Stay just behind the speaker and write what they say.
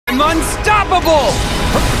I'm unstoppable!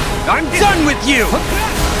 I'm done with you!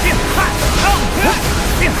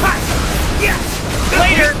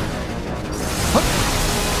 Later!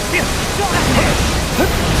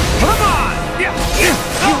 Come on! You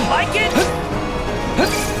like it?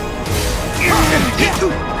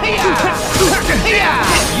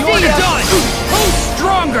 You're done! Go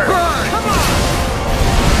stronger! Come on!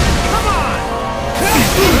 Come on!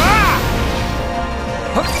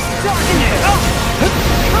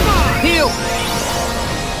 Come on! Heal!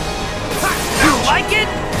 You like it?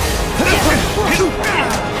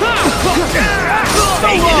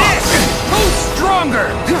 Take this! Go stronger!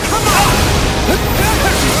 Come on!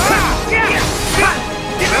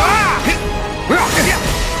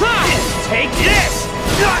 Take this!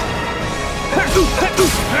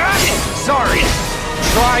 Sorry.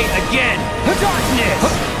 Try again. Darkness.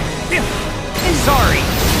 Sorry.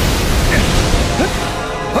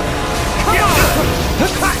 Come on.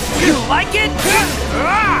 You like it?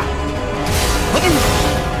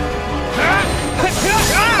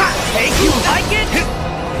 Hey, you like it?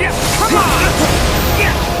 Come on.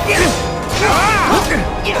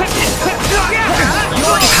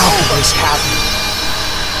 How did this happen?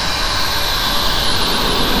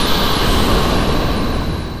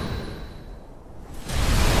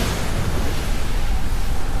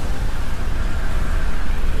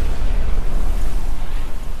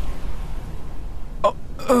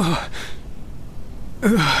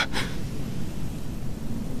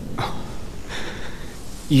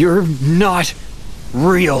 You're not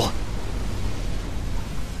real.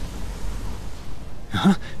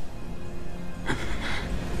 Huh?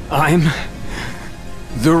 I'm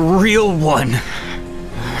the real one.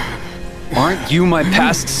 Aren't you my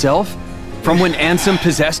past self? From when Ansem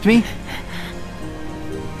possessed me?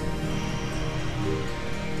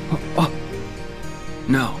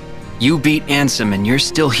 No. You beat Ansem and you're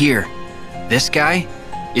still here. This guy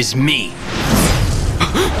is me.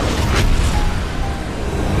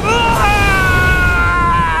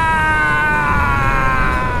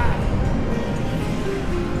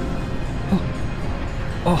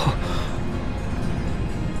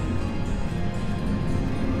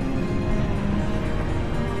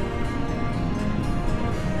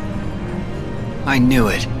 I knew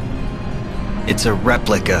it. It's a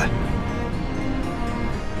replica.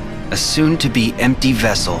 A soon-to-be empty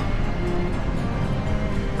vessel.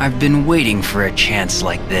 I've been waiting for a chance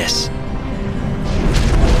like this.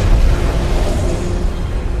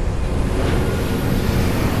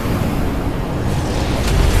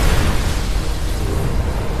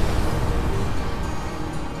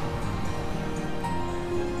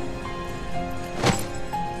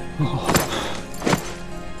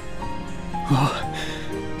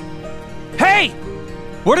 Hey!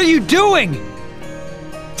 What are you doing?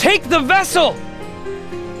 Take the vessel!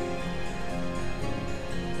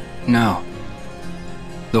 No.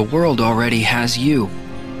 The world already has you.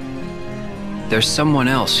 There's someone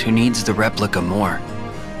else who needs the replica more.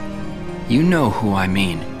 You know who I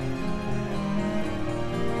mean.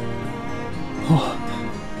 Oh.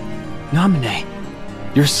 Namine,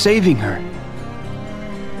 you're saving her.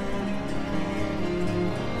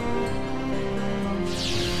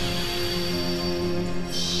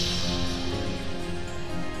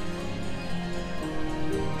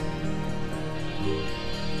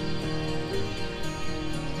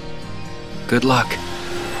 Good luck.